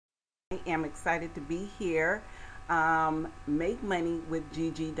I am excited to be here.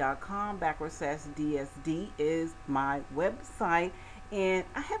 MakeMoneyWithGG.com /DSD is my website, and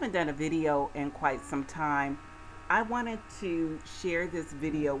I haven't done a video in quite some time. I wanted to share this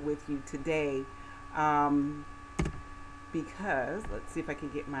video with you today um, because let's see if I can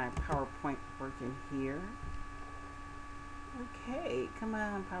get my PowerPoint working here. Okay, come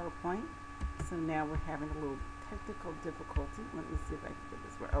on, PowerPoint. So now we're having a little technical difficulty. Let me see if I can get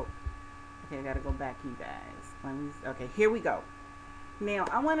this work. Oh, okay, I gotta go back, you guys. Okay, here we go. Now,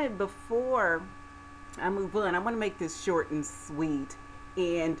 I wanted, before I move on, I want to make this short and sweet.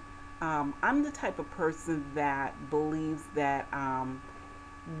 And I'm the type of person that believes that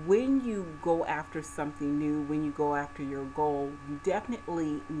when you go after something new, when you go after your goal, you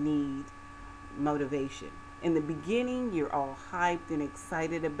definitely need motivation. In the beginning, you're all hyped and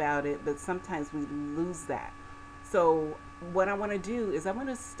excited about it, but sometimes we lose that. So, what I want to do is I want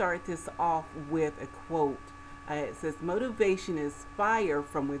to start this off with a quote. It says, "Motivation is fire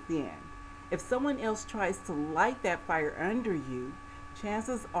from within. If someone else tries to light that fire under you,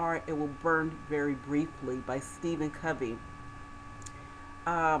 chances are it will burn very briefly," by Stephen Covey.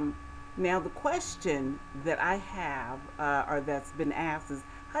 Um, Now, the question that I have, or that's been asked, is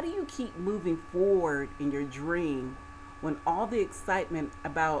how do you keep moving forward in your dream when all the excitement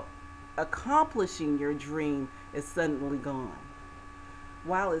about accomplishing your dream is suddenly gone?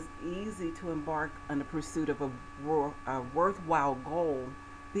 While it's easy to embark on the pursuit of a worthwhile goal,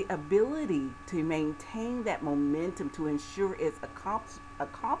 the ability to maintain that momentum to ensure its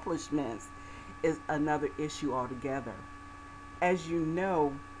accomplishments is another issue altogether. As you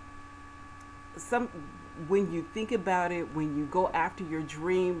know, some when you think about it, when you go after your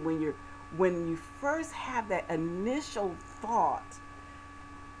dream, when you first have that initial thought,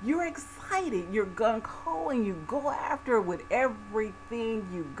 you're excited, you're gung ho, and you go after it with everything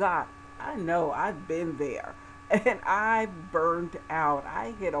you got. I know, I've been there, and I've burned out.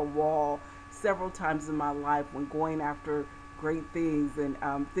 I hit a wall several times in my life when going after great things, and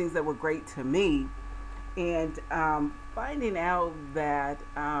things that were great to me, and finding out that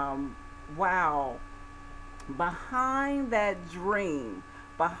wow, behind that dream,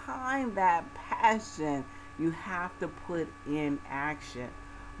 behind that passion, you have to put in action.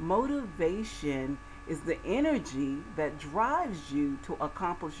 Motivation is the energy that drives you to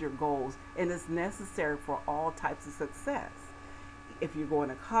accomplish your goals and is necessary for all types of success. If you're going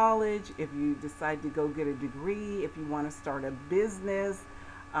to college, if you decide to go get a degree, if you want to start a business,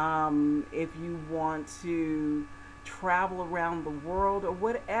 if you want to travel around the world, or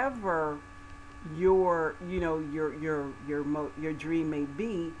whatever your dream may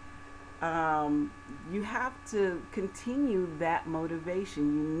be, you have to continue that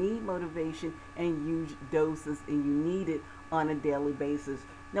motivation. You need motivation in huge doses, and you need it on a daily basis.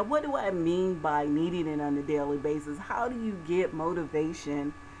 Now, what do I mean by needing it on a daily basis? How do you get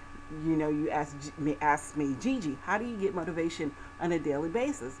motivation? You ask me, Gigi, how do you get motivation on a daily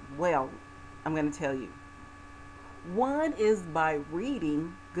basis? Well, I'm going to tell you. One is by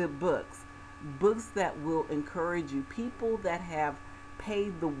reading good books, books that will encourage you, people that have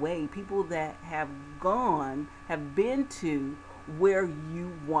paved the way, people that have been to where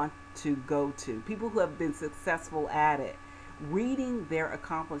you want to go to, people who have been successful at it, reading their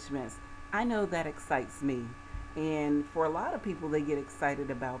accomplishments. I know that excites me. And for a lot of people, they get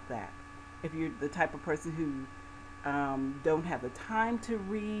excited about that. If you're the type of person who don't have the time to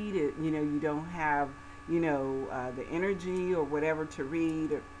read, you don't have, the energy or whatever to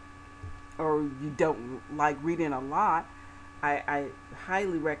read, or you don't like reading a lot, I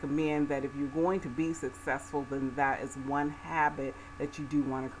highly recommend that if you're going to be successful, then that is one habit that you do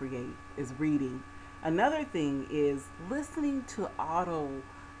want to create, is reading. Another thing is listening to auto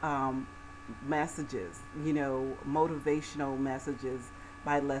um, messages, motivational messages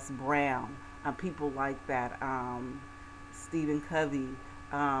by Les Brown, people like that, Stephen Covey,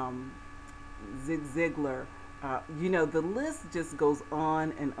 um, Zig Ziglar. The list just goes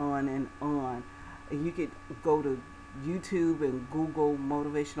on and on and on. You could go to YouTube and Google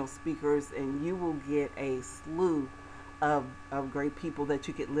motivational speakers, and you will get a slew of great people that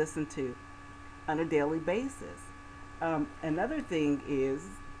you could listen to on a daily basis. Another thing is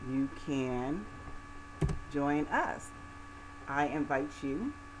you can join us. I invite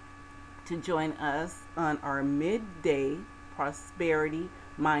you to join us on our midday prosperity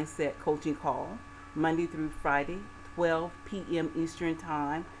mindset coaching call, Monday through Friday, 12 p.m. Eastern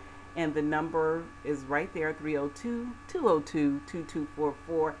Time. And the number is right there,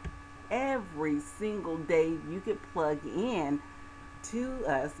 302-202-2244. Every single day you could plug in to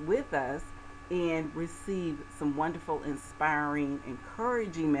us, with us, and receive some wonderful, inspiring,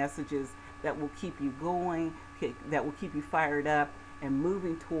 encouraging messages that will keep you going, that will keep you fired up and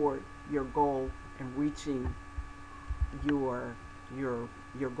moving toward your goal and reaching your your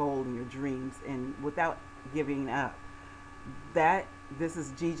your goal and your dreams, and without giving up. That This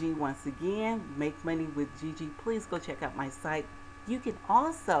is Gigi once again. Make money with Gigi. Please go check out my site. You can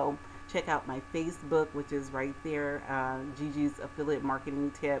also check out my Facebook, which is right there, Gigi's Affiliate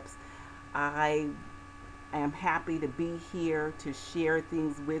Marketing Tips. I am happy to be here to share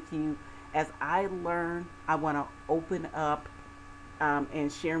things with you. As I learn, I want to open up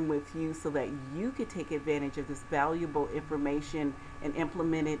and share them with you so that you could take advantage of this valuable information and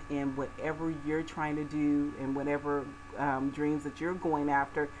implement it in whatever you're trying to do and whatever dreams that you're going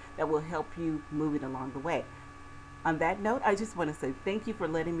after that will help you move it along the way. On that note, I just want to say thank you for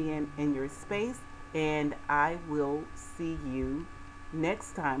letting me in your space, and I will see you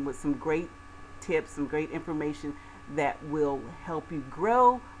next time with some great tips, some great information that will help you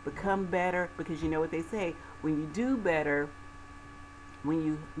grow, become better, because you know what they say, when you do better, when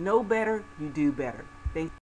you know better, you do better. Thank